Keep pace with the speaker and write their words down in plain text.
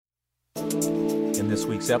In this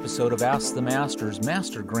week's episode of Ask the Masters,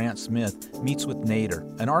 Master Grant Smith meets with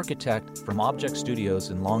Nader, an architect from Object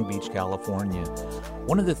Studios in Long Beach, California.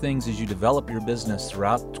 One of the things as you develop your business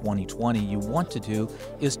throughout 2020 you want to do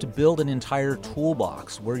is to build an entire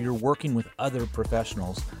toolbox where you're working with other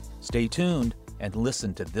professionals. Stay tuned and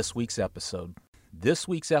listen to this week's episode. This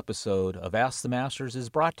week's episode of Ask the Masters is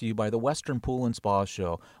brought to you by the Western Pool and Spa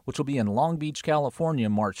Show, which will be in Long Beach, California,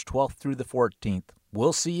 March 12th through the 14th.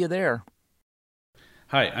 We'll see you there.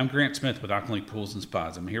 Hi, I'm Grant Smith with Auckland Pools and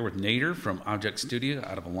Spas. I'm here with Nader from Object Studio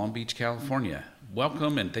out of Long Beach, California.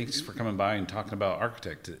 Welcome, and thanks for coming by and talking about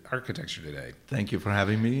architecture today. Thank you for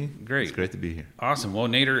having me. Great. It's great to be here. Awesome. Well,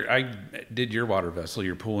 Nader, I did your water vessel,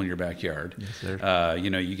 your pool in your backyard. Yes, sir.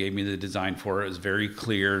 You gave me the design for it. It was very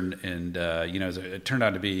clear, and it turned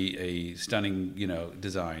out to be a stunning,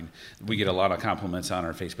 design. We get a lot of compliments on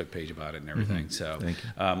our Facebook page about it and everything. So Thank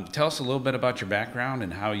you. Tell us a little bit about your background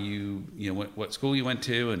and how what school you went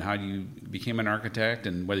to and how you became an architect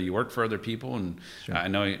and whether you worked for other people. And Sure. I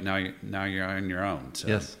know now you're on your own. So,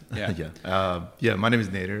 Yes. Yeah. My name is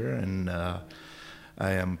Nader, and I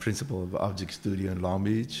am principal of Object Studio in Long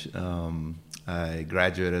Beach. I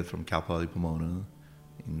graduated from Cal Poly Pomona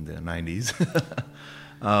in the 90s.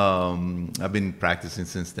 I've been practicing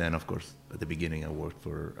since then. Of course, at the beginning, I worked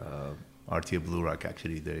for RTA Blue Rock.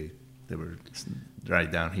 Actually, they were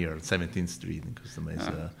right down here on 17th Street in Costa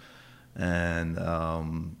Mesa. And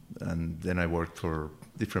then I worked for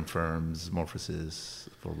different firms, Morphosis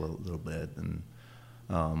for a little bit, and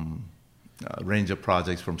a range of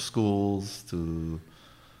projects from schools to,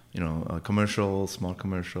 commercial, small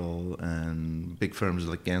commercial, and big firms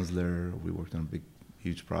like Gensler. We worked on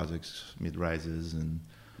huge projects, mid-rises, and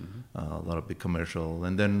a lot of big commercial.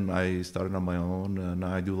 And then I started on my own, and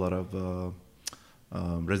now I do a lot of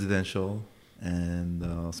residential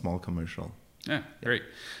and small commercial. Yeah, great.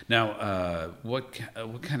 Now, what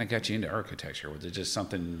kind of got you into architecture? Was it just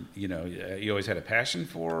something you always had a passion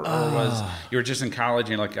for, or was you were just in college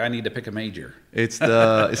and you're like, I need to pick a major? It's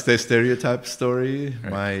the stereotype story.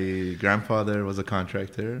 Right. My grandfather was a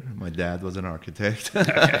contractor. My dad was an architect,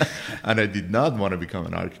 Okay. and I did not want to become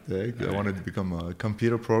an architect. Okay. I wanted to become a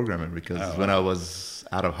computer programmer because when I was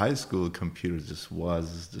out of high school, computers just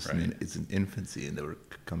Right. it's in infancy, and they were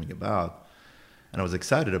coming about. And I was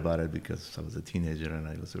excited about it because I was a teenager and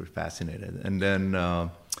I was very fascinated. And then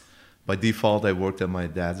by default, I worked at my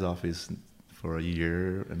dad's office for a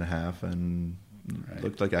year and a half, and Right.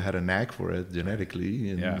 looked like I had a knack for it genetically.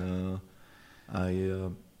 And I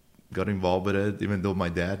got involved with it, even though my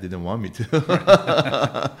dad didn't want me to.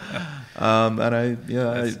 And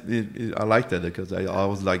I liked it because I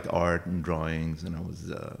always liked art and drawings, and I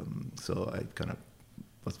was so I kind of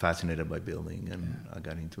was fascinated by building, and I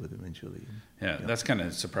got into it eventually. Yeah, that's kind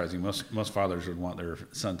of surprising. Most fathers would want their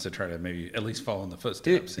sons to try to maybe at least follow in the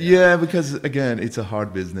footsteps. Because again, it's a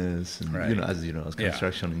hard business, and Right. as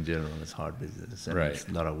construction in general, it's hard business, and Right. it's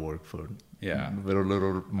a lot of work for Yeah.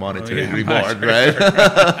 little monetary Yeah, reward, sure, right?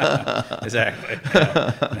 sure. Exactly.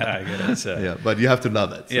 Yeah, I get it. So, Yeah, but you have to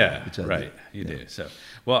love it. So, Yeah, which I right. do. You do. So,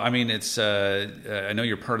 well, I mean, it's. I know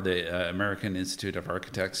you're part of the American Institute of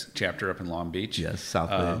Architects chapter up in Long Beach. Yes,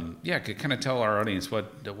 South Bay. Yeah, could kind of tell our audience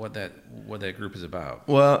what that group is about.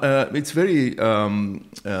 Well, it's very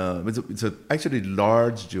it's a actually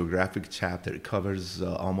large geographic chapter. It covers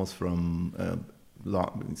almost from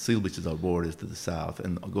Seal Beach is our borders to the south,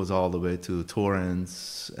 and goes all the way to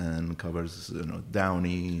Torrance, and covers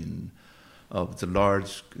Downey, and it's a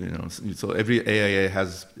large So every AIA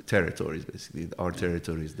has territories basically. Our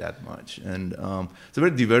territory is that much, and it's a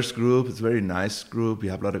very diverse group. It's a very nice group. We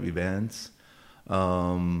have a lot of events.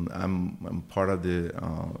 I'm part of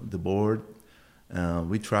the board.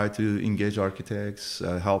 We try to engage architects,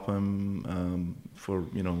 help them for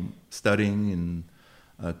studying and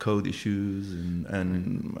code issues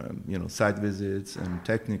and site visits and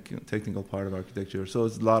technical part of architecture. So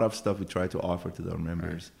it's a lot of stuff we try to offer to our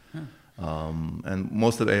members. Right. And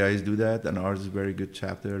most of AIs do that, and ours is a very good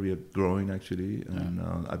chapter. We are growing actually, and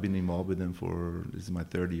I've been involved with them this is my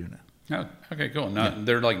third year now. Oh, okay, cool. Now,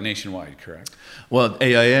 they're like nationwide, correct? Well,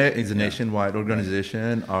 AIA is a nationwide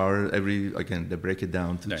organization. They break it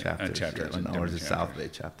down to chapters. Chapters, and ours is chapters. South Bay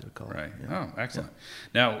chapter called. Right. Yeah. Oh, excellent.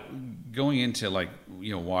 Now, going into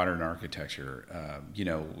water and architecture,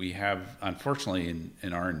 we have, unfortunately,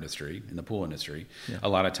 in our industry, in the pool industry, a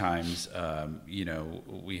lot of times,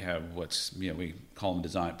 we have we call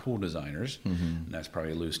them pool designers, and that's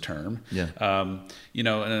probably a loose term. Yeah.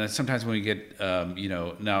 And sometimes when we get,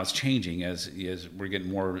 now it's changing as we're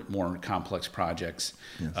getting more complex projects.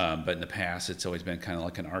 Yes. But in the past, it's always been kind of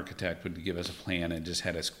like an architect would give us a plan and just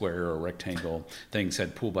had a square or a rectangle thing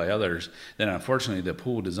said pool by others. Then unfortunately, the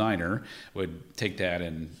pool designer would take that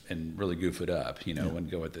and really goof it up,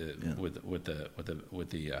 and go with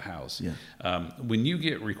the house. Yeah. When you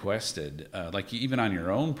get requested, like even on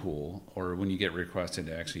your own pool, or when you get requested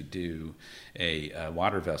to actually do a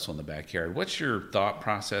water vessel in the backyard, what's your thought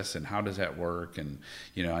process and how does that work? And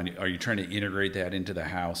are you trying to integrate that into the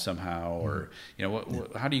house somehow, or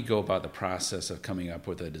how do you go about the process of coming up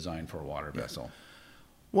with a design for a water vessel?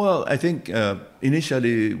 Well, I think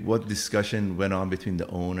initially what discussion went on between the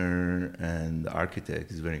owner and the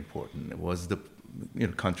architect is very important. It was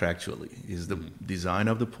contractually, is the design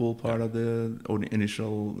of the pool part of the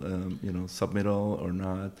initial submittal or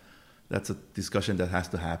not? That's a discussion that has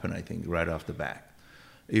to happen, I think, right off the bat.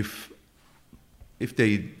 If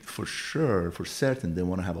they for certain they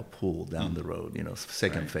want to have a pool down the road,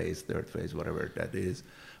 second phase, third phase, whatever that is,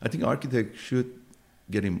 I think architect should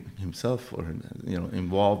get himself or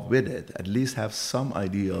involved with it, at least have some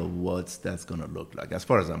idea of what that's going to look like, as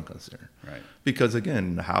far as I'm concerned. Right. Because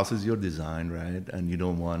again, the house is your design, right? And you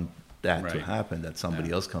don't want that to happen, that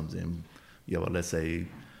somebody else comes in. Let's say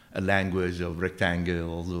a language of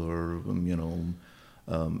rectangles or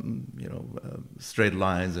straight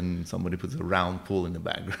lines, and somebody puts a round pool in the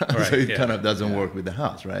background. Right. So it kind of doesn't work with the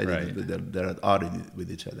house, right? Right. They're at odds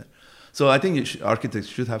with each other. So I think architects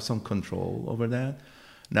should have some control over that.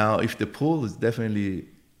 Now, if the pool is definitely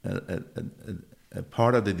a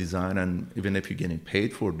part of the design, and even if you're getting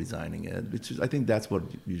paid for designing it, which is, I think that's what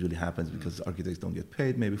usually happens, because architects don't get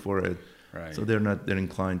paid maybe for it. Right. So they're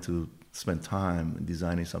inclined to spend time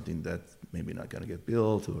designing something that's maybe not going to get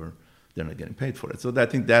built, or they're not getting paid for it. So I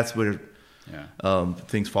think that's where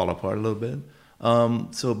things fall apart a little bit.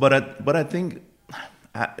 But I think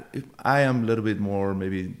I am a little bit more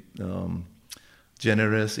maybe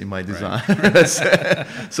generous in my design. Right.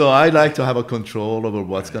 So I like to have a control over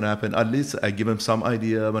what's going to happen. At least I give them some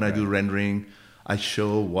idea when I do rendering. I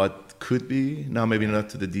show what could be. Now maybe not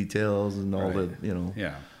to the details and all that,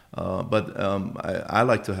 Yeah. But I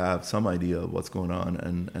like to have some idea of what's going on.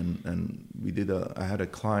 And I had a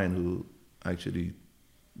client who actually,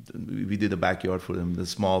 we did a backyard for them, the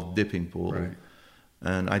small dipping pool. Right.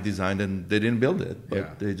 And I designed, and they didn't build it,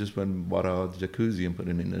 but they just went and bought a jacuzzi and put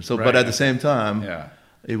it in there. So, but at the same time,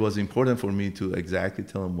 it was important for me to exactly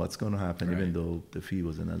tell them what's going to happen, even though the fee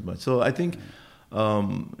wasn't as much. So I think a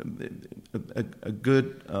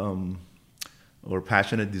good or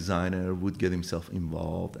passionate designer would get himself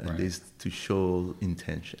involved, at least to show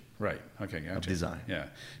intention. Right. Okay. Gotcha. Of design. Yeah.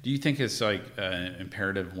 Do you think it's like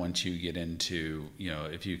imperative once you get into,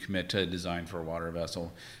 if you commit to a design for a water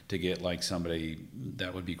vessel, to get like somebody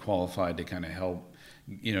that would be qualified to kind of help,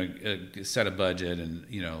 set a budget and,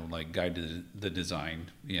 like guide the design,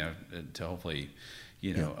 to hopefully,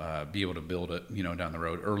 be able to build it, down the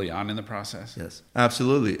road early on in the process? Yes,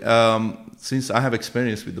 absolutely. Since I have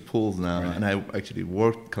experience with the pools now, and I actually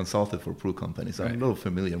consulted for pool companies, I'm a little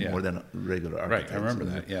familiar more than regular architects. Right, I remember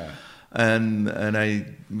that, yeah. And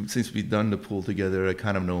since we've done the pool together, I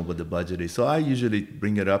kind of know what the budget is. So I usually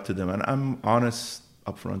bring it up to them, and I'm honest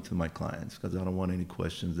upfront to my clients, because I don't want any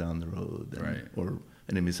questions down the road or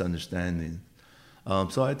any misunderstanding.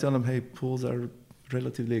 So I tell them, hey, pools are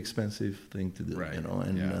relatively expensive thing to do,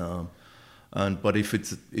 but if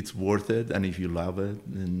it's worth it, and if you love it,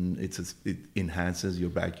 then it enhances your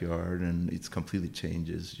backyard, and it completely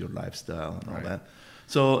changes your lifestyle and all that.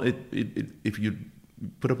 So if you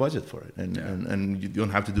put a budget for it, and you don't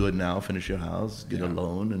have to do it now, finish your house, get a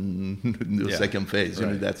loan, and do a second phase.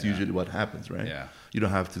 That's usually what happens, right? Yeah. You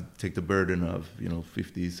don't have to take the burden of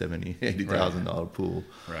 $50,000, $70,000, $80,000 pool.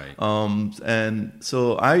 Right. And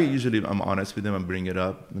so I'm honest with them and bring it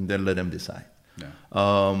up, and then let them decide. Yeah.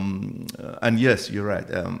 And yes, you're right.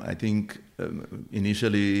 I think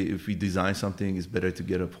initially, if we design something, it's better to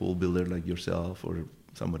get a pool builder like yourself or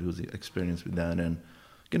somebody who's experienced with that, and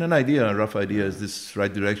get an idea, a rough idea. Is this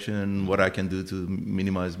right direction? What I can do to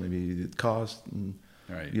minimize maybe the cost? And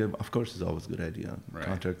of course, it's always a good idea.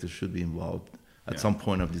 Contractors should be involved at some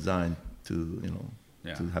point of design to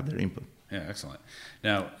to have their input. Yeah, excellent.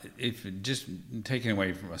 Now, if just taking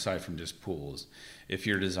away from aside from just pools, if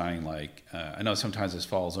you're designing like, I know sometimes this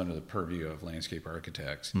falls under the purview of landscape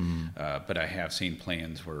architects, but I have seen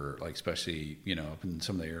plans where, like, especially, you know, up in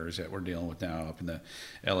some of the areas that we're dealing with now, up in the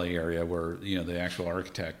LA area, where, you know, the actual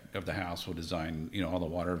architect of the house will design, you know, all the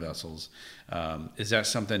water vessels. Is that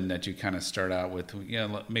something that you kind of start out with, you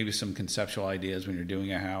know, maybe some conceptual ideas when you're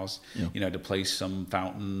doing a house, you know, to place some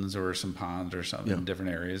fountains or some ponds or something in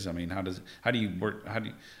different areas? I mean, how do you work?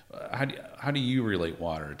 How do you relate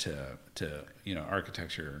water to you know,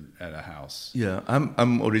 architecture at a house? Yeah,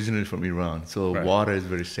 I'm originally from Iran, so water is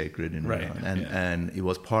very sacred in Iran, and it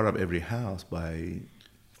was part of every house by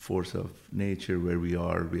force of nature. Where we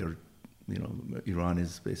are, you know, Iran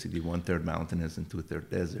is basically 1/3 mountainous and 2/3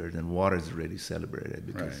 desert, and water is really celebrated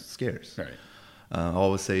because it's scarce. Right. I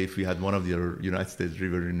always say if we had one of the United States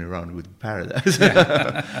rivers in Iran, it would be paradise.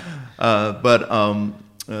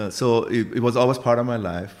 So it was always part of my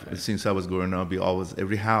life. Since I was growing up,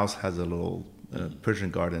 every house has a little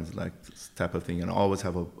Persian gardens like this type of thing, and always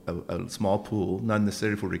have a small pool, not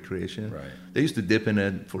necessarily for recreation. They used to dip in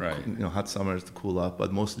it for you know, hot summers to cool up,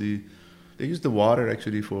 but mostly they used the water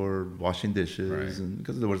actually for washing dishes, and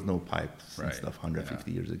because there was no pipes and stuff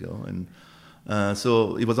 150 years ago, and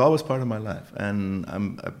so it was always part of my life, and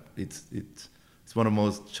it's one of the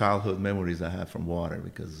most childhood memories I have from water,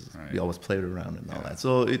 because we always played around and all that.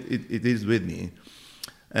 So it is with me.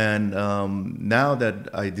 And now that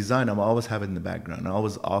I design, I always have it in the background. I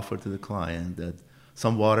always offer to the client that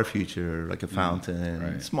some water feature, like a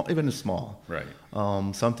fountain, small, even small,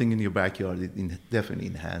 something in your backyard, it definitely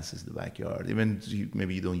enhances the backyard. Even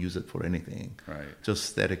maybe you don't use it for anything, just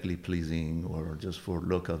aesthetically pleasing, or just for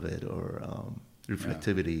look of it, or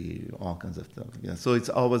reflectivity, all kinds of stuff. Yeah, so it's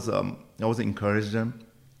always I always encourage them,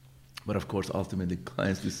 but of course, ultimately,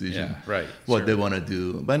 client's decision, what they want to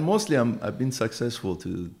do. But mostly, I've been successful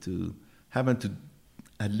to having to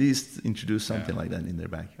at least introduce something like that in their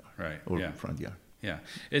backyard or front yard. Yeah,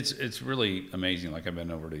 it's really amazing. Like, I've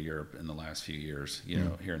been over to Europe in the last few years, you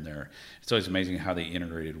know, here and there. It's always amazing how they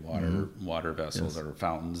integrated water vessels or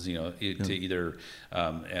fountains, you know, to either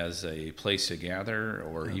as a place to gather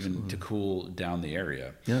or even to cool down the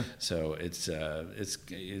area. So it's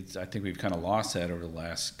I think we've kind of lost that over the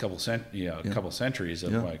last couple centuries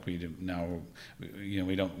of like we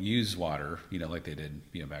don't use water, you know, like they did,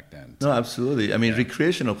 you know, back then. No, absolutely. I mean,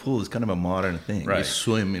 recreational pool is kind of a modern thing. You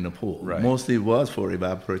swim in a pool. Mostly it was for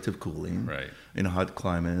evaporative cooling in hot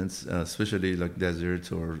climates, especially like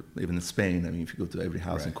deserts or even in Spain. I mean, if you go to every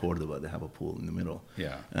house in Cordoba, they have a pool in the middle.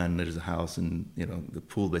 And there's a house, and you know, the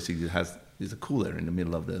pool basically is a cooler in the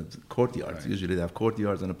middle of the courtyards. Usually they have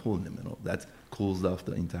courtyards and a pool in the middle. That cools off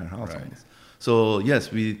the entire house almost. So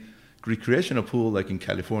yes, recreational pool, like in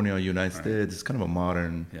California or United States, is kind of a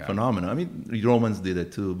modern phenomenon. I mean, Romans did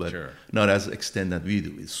it too, but not as extent that we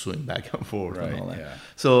do. We swim back and forth and all that.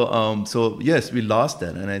 So yes, we lost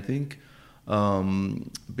that, and I think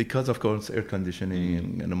because of course air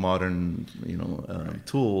conditioning and the modern, you know,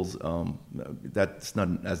 tools, that's not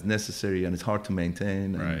as necessary, and it's hard to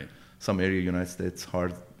maintain. And some area of the United States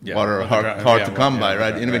hard to come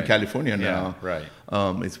by, Even California now,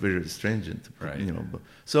 it's very stringent, you know.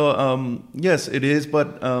 So yes, it is, but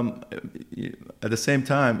at the same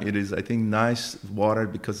time, it is, I think, nice water,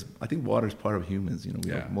 because I think water is part of humans. You know,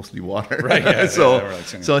 we are mostly water,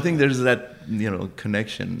 so I think there's that, you know,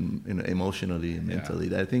 connection, you know, emotionally and mentally.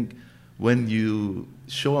 That I think when you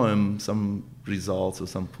show them some results or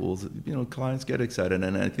some pools, you know, clients get excited,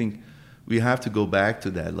 and I think we have to go back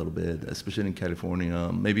to that a little bit, especially in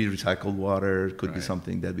California. Maybe recycled water could be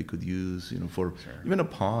something that we could use, you know, for even a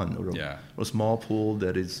pond or a small pool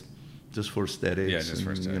that is just for aesthetics.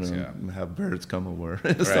 You know, have birds come over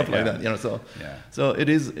and stuff like that. You know, so it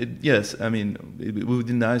is. Yes, I mean, it would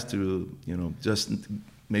be nice to, you know, just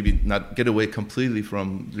maybe not get away completely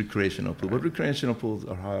from recreational pool. But recreational pools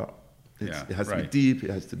are hard. It has to be deep.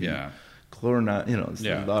 It has to be chlorinated, you know,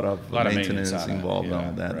 there's a lot of maintenance involved in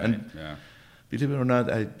all that. And believe it or not,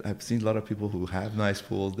 I've seen a lot of people who have nice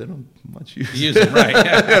pools. They don't much use them,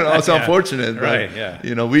 you know, it's unfortunate,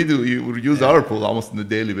 you know, we use our pool almost on a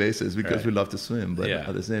daily basis because we love to swim. But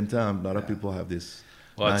at the same time, a lot of people have this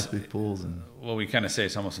nice big pools. And we kind of say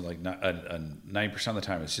it's almost like 90% of the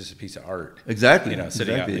time it's just a piece of art. Exactly. You know,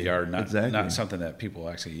 sitting out in the yard, not something that people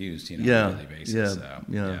actually use, you know, on a daily basis.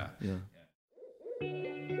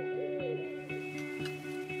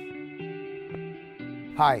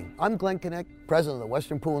 Hi, I'm Glenn Knecht, president of the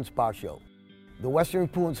Western Pool and Spa Show. The Western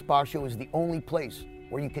Pool and Spa Show is the only place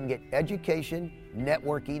where you can get education,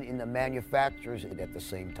 networking, and the manufacturers at the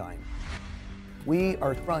same time. We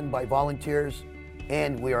are run by volunteers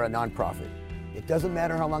and we are a nonprofit. It doesn't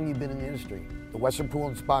matter how long you've been in the industry. The Western Pool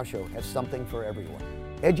and Spa Show has something for everyone.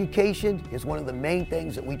 Education is one of the main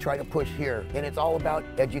things that we try to push here, and it's all about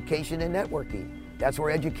education and networking. That's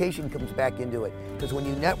where education comes back into it, because when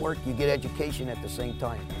you network, you get education at the same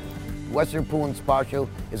time. The Western Pool and Spa Show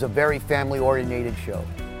is a very family-oriented show.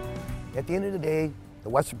 At the end of the day, the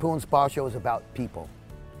Western Pool and Spa Show is about people.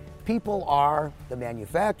 People are the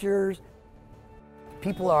manufacturers,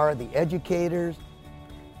 people are the educators,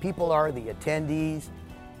 people are the attendees,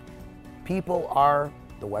 people are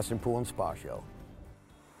the Western Pool and Spa Show.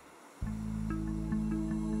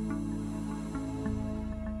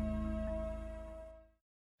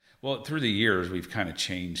 Well, through the years, we've kind of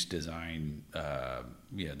changed design,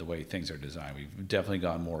 the way things are designed. We've definitely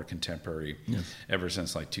gone more contemporary ever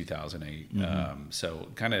since like 2008. Mm-hmm. So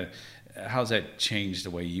kind of, how's that changed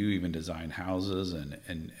the way you even design houses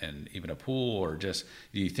and even a pool, or just,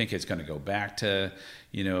 do you think it's going to go back to,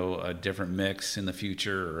 a different mix in the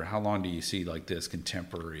future, or how long do you see like this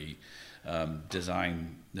contemporary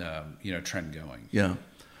design, trend going? Yeah.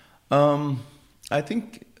 I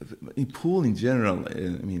think in pool in general,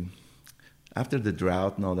 after the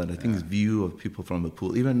drought and all that, I think it's view of people from the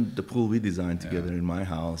pool, even the pool we designed together in my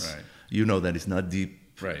house, that it's not deep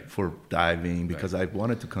for diving, because I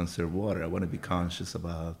wanted to conserve water. I want to be conscious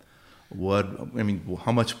about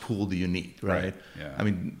how much pool do you need, right?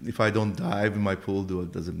 Yeah. If I don't dive in my pool,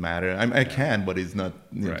 does it matter? I can, but it's not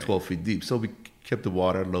 12 feet deep. So we kept the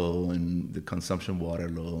water low and the consumption water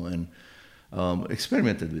low, and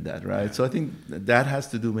experimented with that, right? Yeah. So I think that has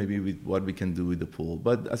to do maybe with what we can do with the pool.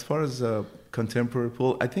 But as far as a contemporary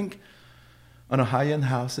pool, I think on a high-end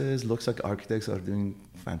houses, looks like architects are doing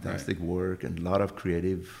fantastic work and a lot of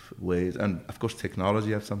creative ways. And of course,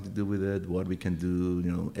 technology has something to do with it. What we can do,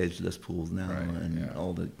 edgeless pools now and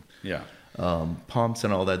all the pumps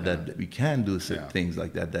and all that we can do things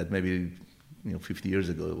like that maybe 50 years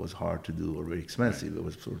ago it was hard to do or very expensive. It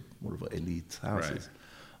was for more of elite houses. Right.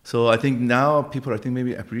 So I think now people are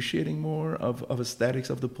maybe appreciating more of aesthetics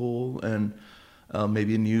of the pool, and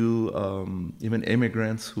maybe new even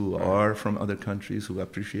immigrants who are from other countries who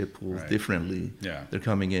appreciate pools differently. Yeah. They're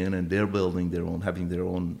coming in and they're building their own, having their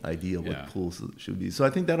own idea of what pools should be. So I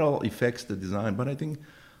think that all affects the design. But I think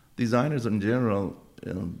designers in general,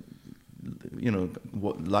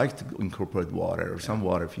 like to incorporate water or some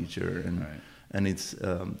water feature, and it's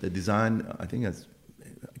the design. I think that's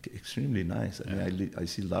extremely nice. I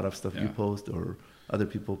see a lot of stuff you post or other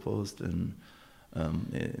people post, and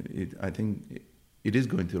I think it is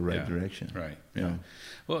going to the right direction. Right. Yeah.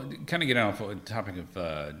 Well, kind of get off the topic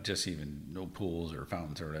of just even no pools or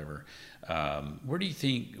fountains or whatever. Where do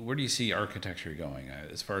you see architecture going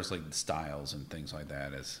as far as like the styles and things like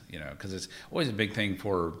that? Because it's always a big thing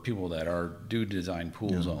for people that do design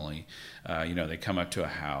pools only. They come up to a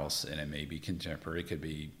house and it may be contemporary. It could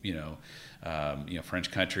be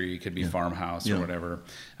French country. It could be farmhouse or whatever.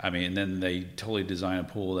 And then they totally design a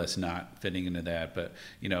pool that's not fitting into that. But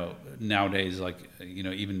nowadays,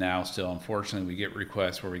 even now still, unfortunately, we get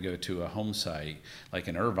requests where we go to a home site like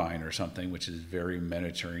in Irvine or something, which is very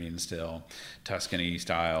Mediterranean still, Tuscany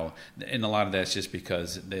style, and a lot of that's just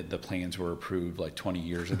because the plans were approved like 20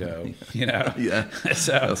 years ago.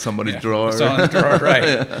 So somebody's drawer,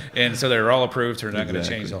 right? And so they're all approved. So they're not going to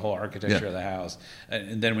change the whole architecture of the house.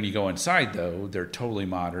 And then when you go inside, though, they're totally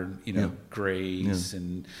modern. Grays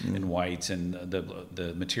and whites, and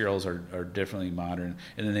the materials are definitely modern.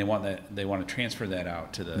 And then they want to transfer that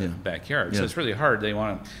out to the backyard. So it's really hard. They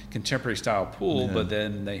want a contemporary style pool, but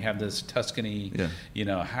then they have this Tuscany,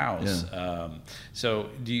 house. So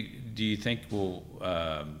do you think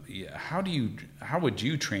how would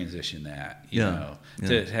you transition that?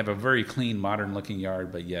 To have a very clean, modern looking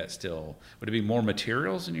yard, but yet still, would it be more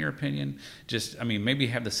materials in your opinion? Just maybe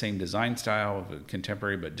have the same design style of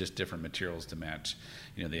contemporary, but just different materials to match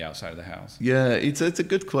the outside of the house? Yeah, it's a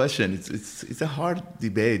good question. It's a hard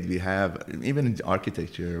debate we have, even in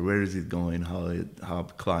architecture. Where is it going? How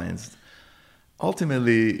clients?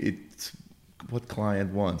 Ultimately, it's what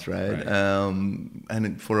client wants, right?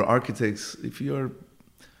 And for architects, if you're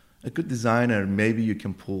a good designer, maybe you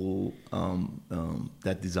can pull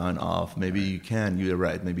that design off. Maybe you can. You're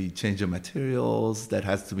right. Maybe change the materials. That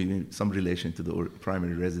has to be some relation to the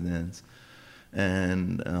primary residence,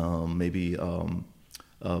 and maybe.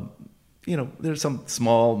 There's some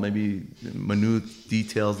small, maybe minute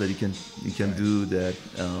details that you can do that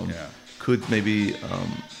could maybe.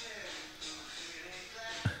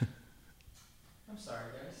 I'm sorry,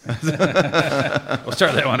 guys. We'll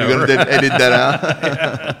start that one over. You're gonna edit that out. I'm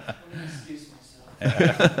gonna excuse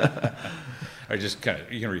myself. or just kind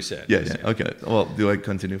of you can reset. Yeah, yeah. Okay. Well, do I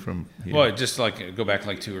continue from here? Well, just like go back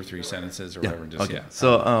like 2 or 3 sentences or whatever. Just, okay.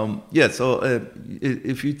 yeah. So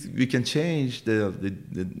if we can change the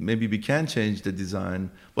maybe we can change the design,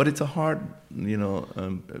 but it's a hard,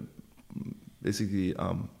 basically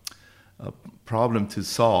a problem to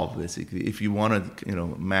solve. Basically, if you want to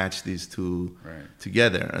match these two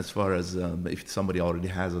together, as far as if somebody already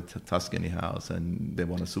has a Tuscany house and they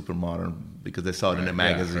want a super modern because they saw it in a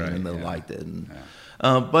magazine and they liked it. And,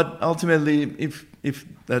 but ultimately, if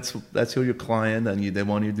that's your client and they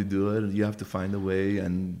want you to do it, you have to find a way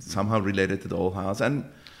and somehow relate it to the old house. And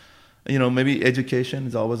maybe education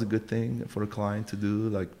is always a good thing for a client to do.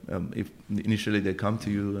 Like if initially they come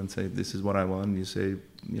to you and say, "This is what I want," you say,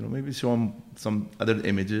 maybe show them some other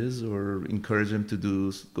images or encourage them to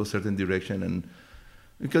go certain direction. And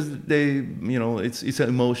because they, it's an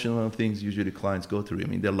emotional things usually clients go through. I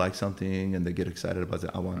mean, they like something and they get excited about it.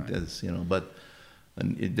 I want this, but.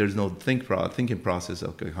 And there's no thinking process.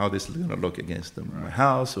 Okay, how this is going to look against my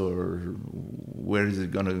house, or where is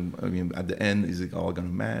it going to? I mean, at the end, is it all going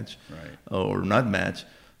to match, or not match?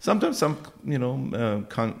 Sometimes some,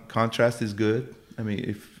 contrast is good. I mean,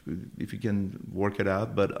 if you can work it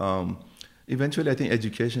out, but eventually, I think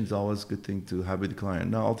education is always a good thing to have with the client.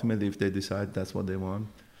 Now, ultimately, if they decide that's what they want,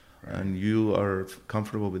 and you are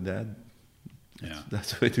comfortable with that. Yeah.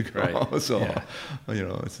 That's the way to go. Right. So,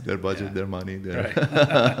 it's their budget, their money.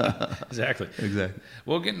 Exactly. Exactly.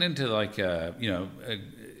 Well, getting into like,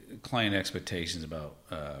 client expectations about,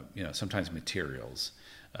 sometimes materials.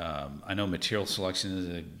 I know material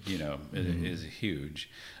selection is huge.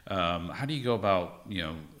 How do you go about,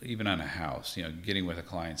 even on a house, getting with a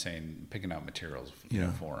client picking out materials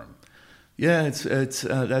for them? Yeah, it's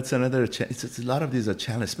that's another. It's a lot of these are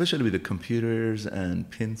challenge, especially with the computers and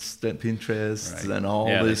Pinterest and all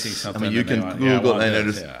this. I mean, you can Google and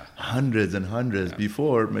there's hundreds and hundreds.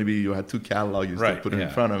 Before, maybe you had 2 catalogs you just put it in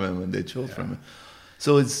front of them and they chose from it.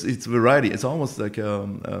 So it's variety. It's almost like a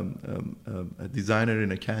designer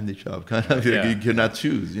in a candy shop kind of. You cannot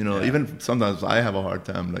choose. Even sometimes I have a hard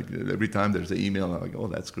time. Like every time there's an email, I'm like, oh,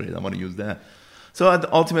 that's great. I want to use that. So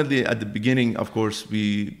ultimately, at the beginning, of course,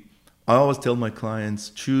 I always tell my clients,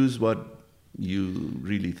 choose what you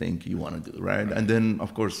really think you want to do, right? And then,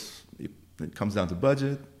 of course, it comes down to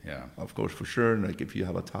budget. Yeah. Of course, for sure. Like if you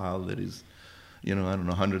have a tile that is,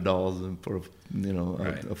 $100 for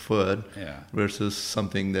a foot versus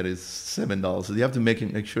something that is $7. So you have to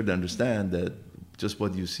make sure to understand that just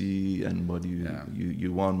what you see and what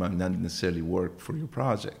you want might not necessarily work for your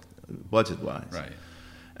project, budget-wise. Right.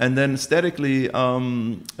 And then aesthetically, you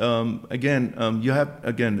have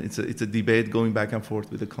it's a debate going back and forth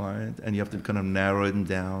with the client, and you have to kind of narrow it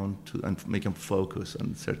down and make them focus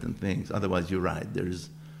on certain things. Otherwise, you're right. There's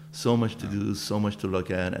so much to do, so much to look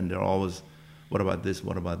at, and they're always, what about this?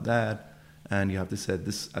 What about that? And you have to say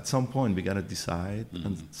this. At some point, we got to decide.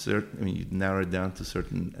 And you narrow it down to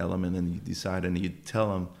certain element, and you decide, and you tell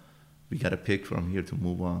them, we got to pick from here to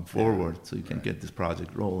move on forward so you can get this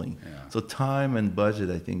project rolling. Yeah. So time and budget,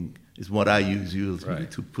 I think, is what I use usually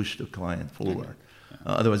to push the client forward. Yeah.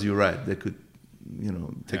 Otherwise, you're right. They could,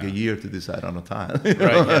 take a year to decide on a tile.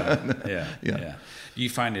 Yeah. Do you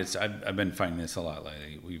find I've been finding this a lot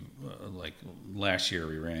lately. We like last year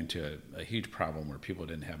we ran into a huge problem where people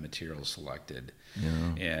didn't have materials selected.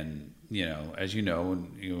 Yeah. And as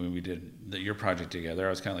when we did your project together, I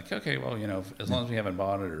was kind of like, okay, well, as long as we haven't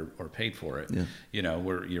bought it or paid for it,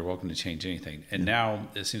 you're welcome to change anything. And now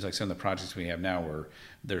it seems like some of the projects we have now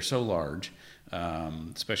they're so large,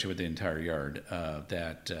 especially with the entire yard,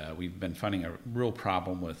 that we've been finding a real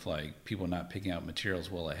problem with like people not picking out materials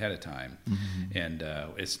well ahead of time, and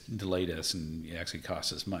it's delayed us and it actually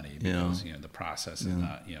costs us money because the process is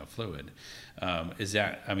not fluid. Is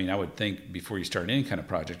that? I mean, I would think before you start any kind of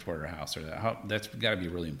project or a house or that's got to be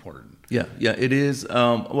really important. Yeah, it is.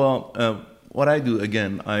 What I do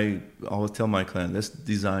again, I always tell my client, let's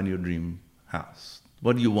design your dream house.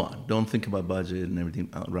 What do you want? Don't think about budget and everything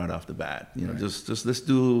right off the bat. Just let's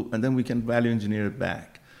do, and then we can value engineer it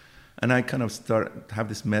back. And I kind of have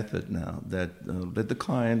this method now that let the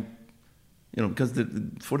client, because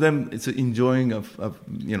for them it's enjoying of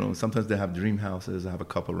sometimes they have dream houses. I have a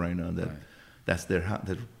couple right now that that's their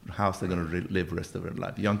house they're going to live the rest of their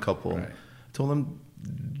life. Young couple. Right. I told them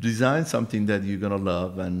design something that you're going to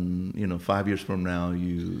love, and 5 years from now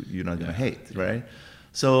you're not going to hate, right?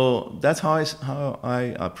 So that's how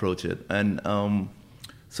I approach it. And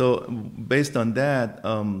so based on that,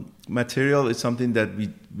 material is something that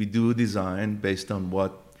we do design based on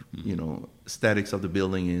what aesthetics of the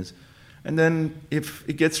building is. And then if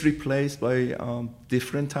it gets replaced by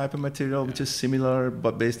different type of material, which is similar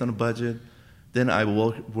but based on a budget, then I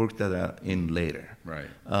work that in later. Right.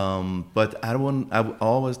 But I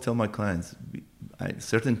always tell my clients,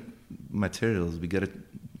 certain materials we gotta,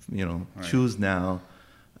 choose now,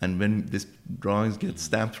 and when this drawings get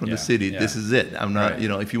stamped from the city, this is it. I'm not,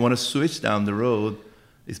 if you want to switch down the road,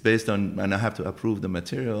 it's based on, and I have to approve the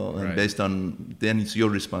material, and based on, then it's your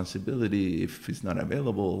responsibility if it's not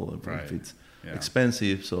available, if it's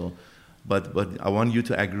expensive. So, but I want you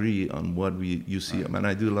to agree on what you see. I mean,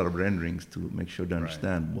 I do a lot of renderings to make sure they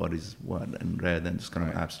understand what is what, and rather than just kind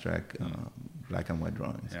of abstract black and white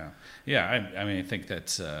drawings. I mean, I think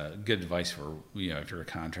that's good advice for if you're a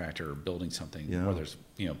contractor or building something, whether it's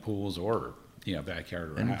pools or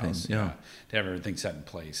backyard or a house, to have everything set in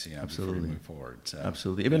place, Absolutely. before you move forward. So,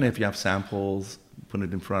 absolutely. Even if you have samples, put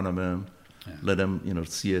it in front of them. Let them,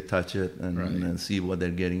 see it, touch it, and see what they're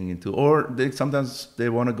getting into. Or sometimes they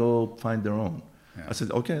want to go find their own. I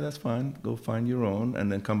said, okay, that's fine. Go find your own,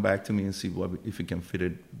 and then come back to me and see if you can fit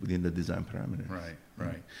it within the design parameters.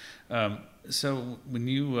 Right. So when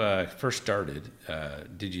you first started,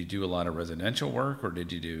 did you do a lot of residential work, or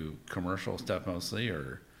did you do commercial stuff mostly,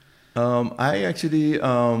 or? I actually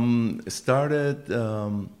started.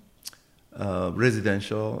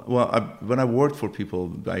 Residential. Well, when I worked for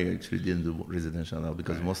people, I actually didn't do residential now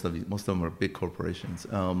because most of them are big corporations.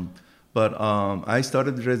 But I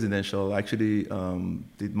started residential. Actually,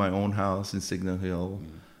 did my own house in Signal Hill.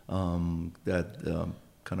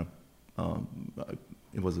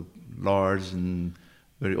 It was a large and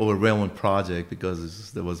very overwhelming project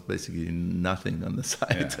because there was basically nothing on the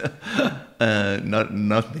site.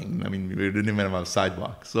 Nothing. I mean, we didn't even have a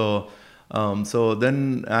sidewalk. So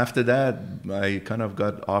then after that, I kind of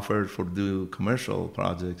got offered for do commercial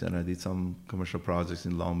projects, and I did some commercial projects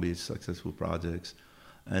in Long Beach, successful projects.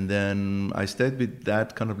 And then I stayed with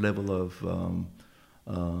that kind of level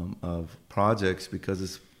of projects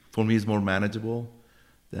because for me it's more manageable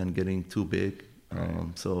than getting too big.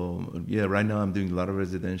 Right now I'm doing a lot of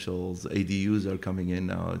residentials. ADUs are coming in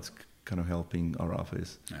now. It's kind of helping our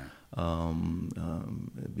office.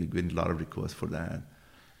 We're getting a lot of requests for that.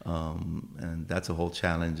 And that's a whole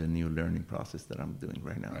challenge and new learning process that I'm doing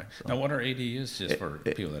right now. So. Now, what are ADUs, just for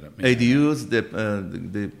people that ADUs,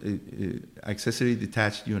 the accessory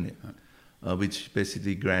detached unit, which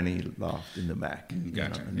basically granny loft in the back.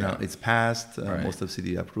 Gotcha. Now it's passed. Most of the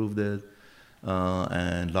city approved it,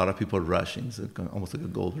 and a lot of people are rushing. So it's almost like a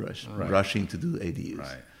gold rush, rushing to do ADUs.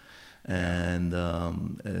 Right. And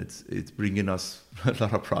it's bringing us a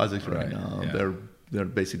lot of projects right now. They're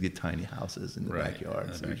basically tiny houses in the backyard.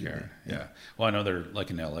 Well, I know they're like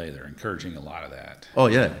in LA. They're encouraging a lot of that. Oh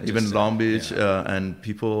yeah, even Long Beach, and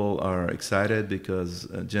people are excited because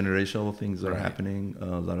generational things are happening.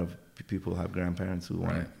 A lot of people have grandparents who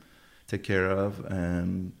want to take care of,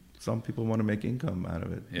 and some people want to make income out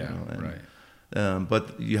of it.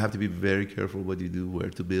 But you have to be very careful what you do,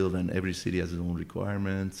 where to build, and every city has its own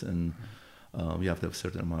requirements, and you have to have a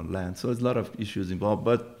certain amount of land. So there's a lot of issues involved.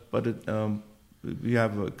 But I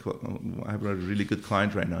have a really good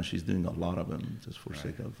client right now. She's doing a lot of them just for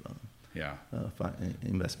sake of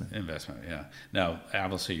investment. Now,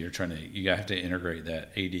 obviously, you have to integrate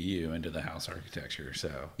that ADU into the house architecture.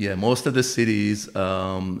 So most of the cities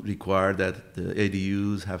require that the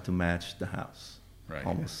ADUs have to match the house.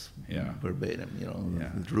 Almost verbatim.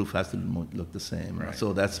 The roof has to look the same.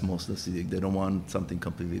 So that's most of the city. They don't want something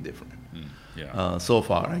completely different. So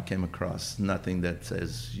far, I came across nothing that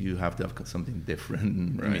says you have to have something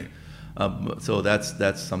different. So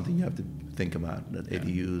that's something you have to think about. That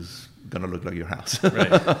ADU's gonna look like your house.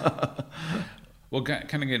 Well,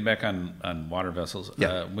 kind of getting back on water vessels.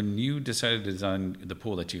 When you decided to design the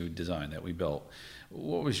pool that you designed, that we built,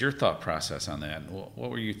 what was your thought process on that?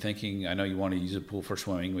 What were you thinking? I know you want to use a pool for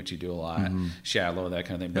swimming, which you do a lot, shallow, that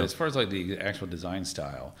kind of thing. But as far as like the actual design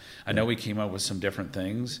style, I know we came up with some different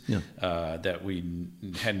things that we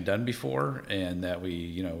hadn't done before, and that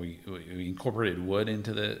we incorporated wood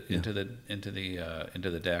into the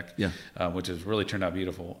deck, which has really turned out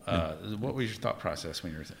beautiful. What was your thought process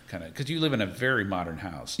when you were kind of, because you live in a very modern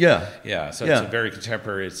house? So it's a very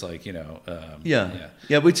contemporary. It's like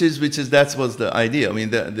which is that was the idea. I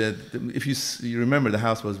mean, if you remember, the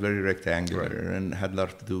house was very rectangular and had a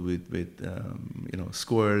lot to do with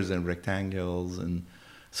squares and rectangles, and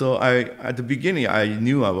so at the beginning I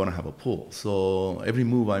knew I want to have a pool. So every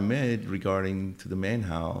move I made regarding to the main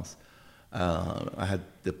house, I had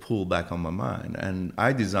the pool back on my mind, and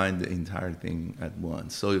I designed the entire thing at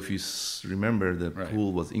once. So if you remember, the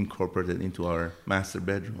pool was incorporated into our master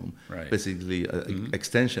bedroom, basically an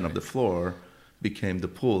extension of the floor became the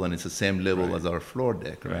pool, and it's the same level as our floor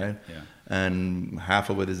deck, and half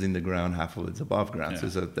of it is in the ground, half of it's above ground. So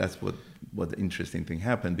that's what what the interesting thing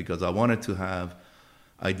happened, because I wanted to have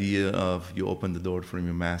idea of you open the door from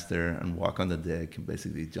your master and walk on the deck and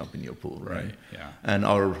basically jump in your pool, right? Yeah. And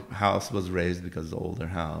our house was raised because it's an older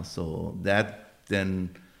house, so that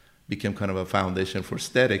then became kind of a foundation for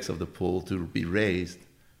aesthetics of the pool to be raised,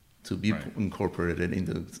 to be incorporated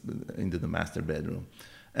into the master bedroom.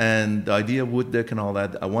 And the idea of wood deck and all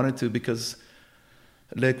that, I wanted to, because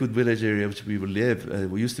Lakewood Village area, which we would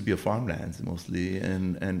live, we used to be a farmlands mostly,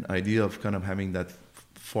 and idea of kind of having that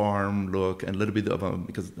farm look and a little bit of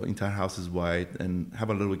because the entire house is white, and have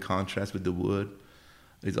a little bit contrast with the wood.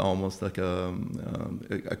 It's almost like a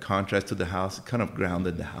contrast to the house. It kind of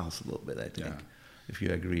grounded the house a little bit, I think, if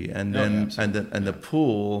you agree. And then the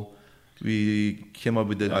pool, we came up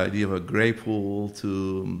with the idea of a gray pool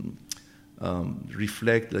to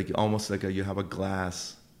reflect, like almost like you have a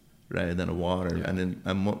glass rather than a water.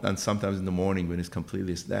 And sometimes in the morning when it's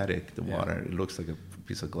completely static, the water, it looks like a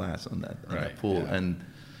piece of glass on that pool.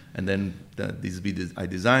 And then I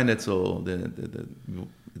designed it so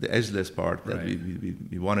the edgeless part that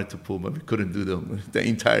we wanted to pull, but we couldn't do the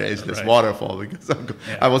entire edgeless waterfall because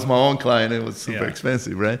I was my own client. It was super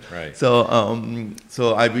expensive, right? So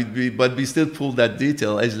but we still pulled that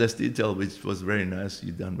detail, edgeless detail, which was very nice.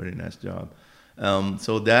 You've done a very nice job.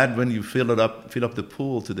 So that when you fill up the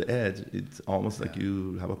pool to the edge, it's almost like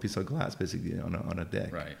you have a piece of glass basically on a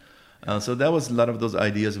deck. Right. So that was a lot of those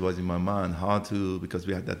ideas was in my mind, how to, because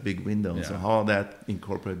we had that big window, so how that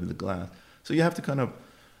incorporated the glass. So you have to kind of,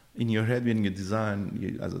 in your head when you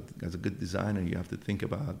design, as a good designer, you have to think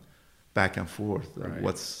about back and forth. Like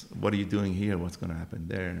what are you doing here? What's going to happen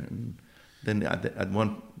there? And then at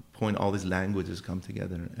one point, all these languages come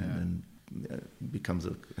together and becomes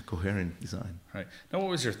a coherent design. Right. Now, what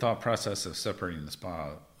was your thought process of separating the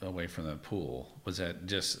spa away from the pool? Was that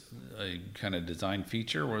just a kind of design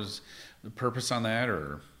feature? Was the purpose on that,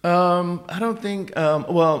 or? I don't think.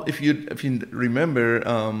 Well, if you remember,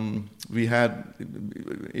 we had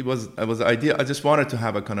it was an idea. I just wanted to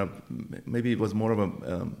have a kind of, maybe it was more of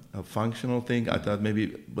a functional thing. I thought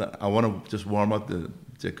maybe I want to just warm up the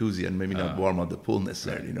jacuzzi and maybe not warm up the pool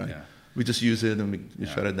necessarily. Right. Yeah. We just use it and we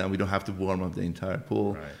shut it down. We don't have to warm up the entire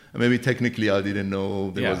pool. Right. And maybe technically I didn't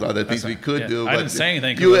know there was other things we could do. I didn't say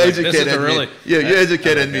anything. You educated me. You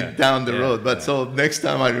educated me down the road. But so next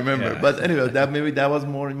time I remember. But anyway, that was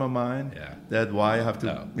more in my mind. Yeah. That why I have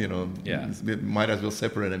to, we might as well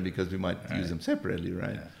separate them because we might use them separately,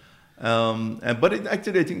 right? Yeah. But it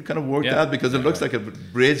actually, I think, kind of worked out because it looks like a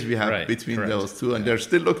bridge we have between those two, and they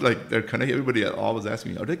still look like they're connected. Everybody always asks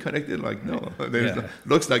me, "Are they connected?" Like, no,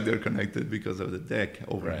 looks like they're connected because of the deck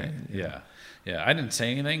overhang. Yeah. I didn't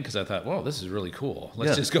say anything because I thought, "Whoa, this is really cool.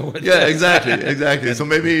 Let's just go with it." Yeah, exactly. So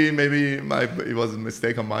maybe it was a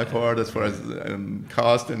mistake on my part as far as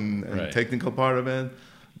cost and technical part of it.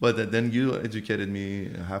 But then you educated me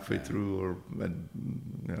halfway through, or I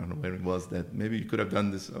don't know where it was, that maybe you could have done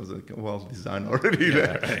this. I was like, well, design already.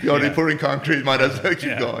 You're already pouring concrete, might as well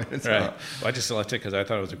keep going. So, well, I just selected it because I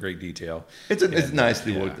thought it was a great detail. It's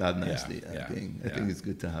nicely worked out nicely. I think it's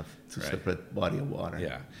good to have two separate body of water.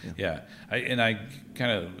 I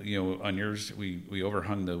kind of, on yours, we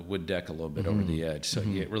overhung the wood deck a little bit over the edge, so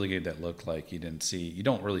it really gave that look like you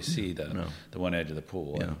don't really see the one edge of the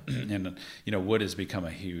pool. And wood has become a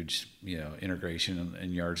huge integration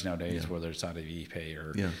in yards nowadays, whether it's out of Ipe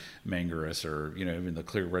or Mangarus or even the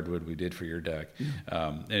clear redwood we did for your deck.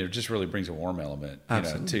 And it just really brings a warm element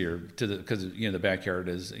because the backyard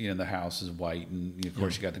is the house is white, and of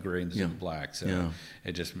course you got the gray and the black, so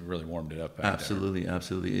it just really warmed it up. Absolutely. I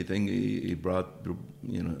think it brought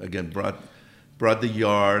brought the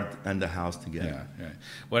yard and the house together.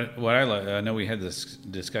 What I know, we had this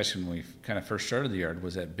discussion when we kind of first started the yard,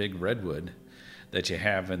 was that big redwood that you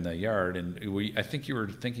have in the yard, and I think you were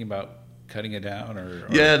thinking about cutting it down, or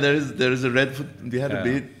there's a redwood. We had a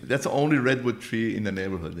bit. That's the only redwood tree in the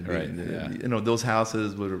neighborhood. Those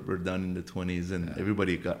houses were done in the 20s, and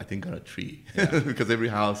everybody got a tree because every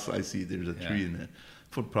house I see there's a tree in it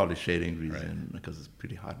for probably shading reason because it's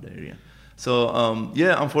pretty hot area. So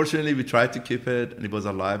unfortunately we tried to keep it, and it was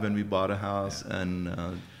alive when we bought a house, and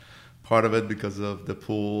part of it because of the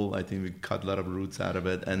pool. I think we cut a lot of roots out of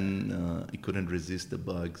it, and it couldn't resist the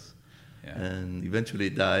bugs. And eventually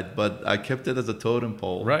it died, but I kept it as a totem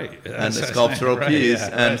pole and a sculptural piece,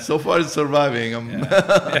 and so far it's surviving.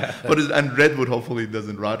 And redwood hopefully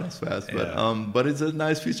doesn't rot as fast, but it's a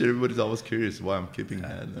nice feature. Everybody's always curious why I'm keeping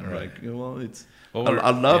that. And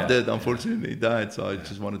I loved it. Unfortunately it died, so I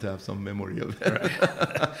just wanted to have some memory of it.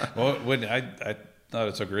 Well, when I thought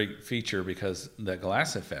it's a great feature because the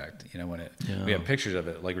glass effect, when we have pictures of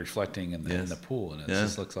it like reflecting in the pool, and it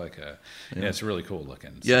just looks like it's really cool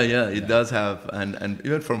looking. So, it does have, and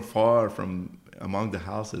even from far, from among the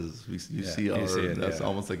houses, you see that's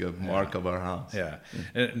almost like a mark of our house. Yeah.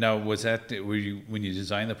 Now, was that when you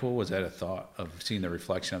designed the pool? Was that a thought of seeing the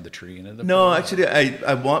reflection of the tree into the pool? No, actually, actually,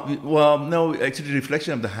 the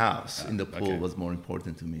reflection of the house in the pool was more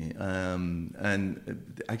important to me. And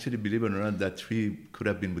actually, believe it or not, that tree could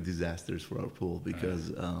have been disasters for our pool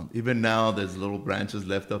because even now there's little branches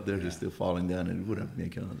left up there just still falling down, and it would have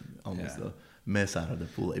made almost a mess out of the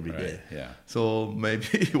pool every day. Yeah. So maybe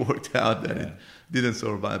it worked out that it didn't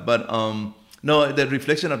survive. But no, the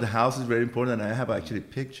reflection of the house is very important. I have actually a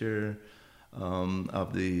picture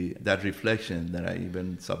of that reflection that I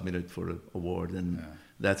even submitted for an award, and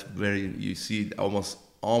that's you see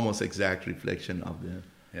almost exact reflection of the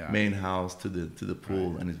main house to the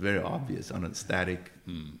pool, and it's very obvious on a static,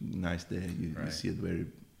 nice day. You see it very,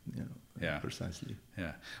 precisely.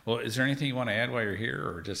 Yeah. Well, is there anything you want to add while you're here,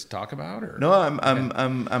 or just talk about? Or no,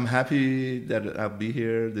 I'm happy that I'll be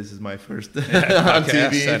here. This is my first on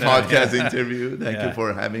TV podcast interview. Thank you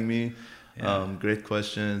for having me. Great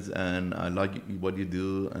questions, and I like what you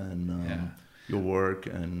do and your work,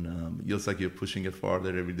 and it looks like you're pushing it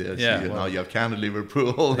farther every day. Now you have cantilever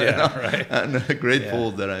pool, and a great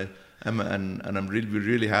pool that I'm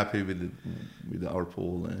really happy with our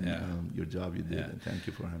pool and your job you did. And thank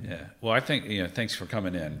you for having me. Well, I think thanks for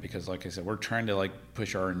coming in, because like I said, we're trying to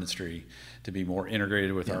push our industry to be more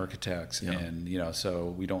integrated with architects, and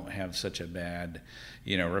so we don't have such a bad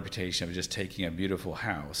reputation of just taking a beautiful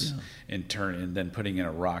house and then putting in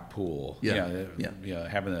a rock pool.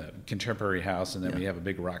 Having a contemporary house, and then we have a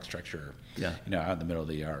big rock structure. Out in the middle of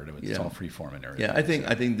the yard. It's all freeform and everything.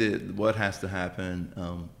 I think that what has to happen,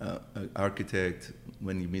 architect,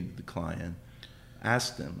 when you meet the client,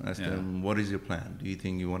 ask them, what is your plan? Do you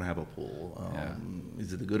think you want to have a pool?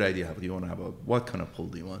 Is it a good idea? Do you want to have what kind of pool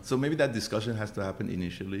do you want? So maybe that discussion has to happen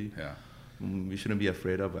initially. We shouldn't be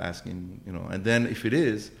afraid of asking, and then if it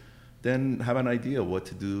is, then have an idea what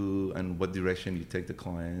to do and what direction you take the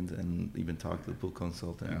client, and even talk to the pool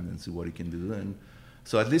consultant and see what he can do. And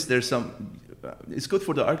so at least there's it's good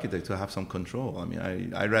for the architect to have some control. I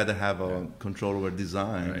mean, I rather have a control over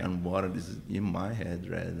design and what is in my head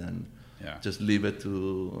rather than just leave it to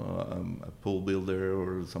a pool builder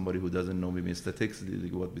or somebody who doesn't know maybe statistically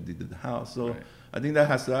what we did at the house. So I think that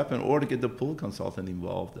has to happen, or to get the pool consultant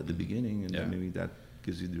involved at the beginning, and then maybe that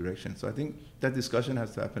gives you direction. So I think that discussion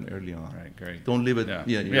has to happen early on. Right, great. Don't leave it.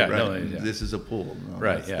 This is a pool. No,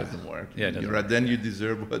 that doesn't work. Then you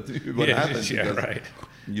deserve what happens. Because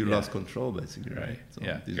you lost control, basically. Right. So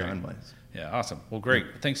design-wise. Yeah, awesome. Well, great.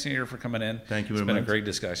 Thanks, Nader, for coming in. Thank you very much. It's been a great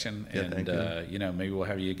discussion, and maybe we'll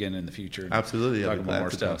have you again in the future. Absolutely. Talk about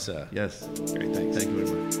more stuff. So. Yes. Great. Thanks. Thank you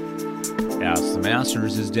very much. Ask the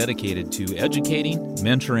Masters is dedicated to educating,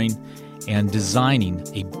 mentoring, and designing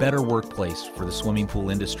a better workplace for the swimming pool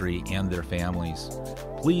industry and their families.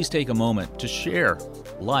 Please take a moment to share,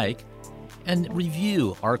 and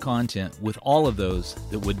review our content with all of those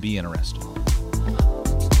that would be interested.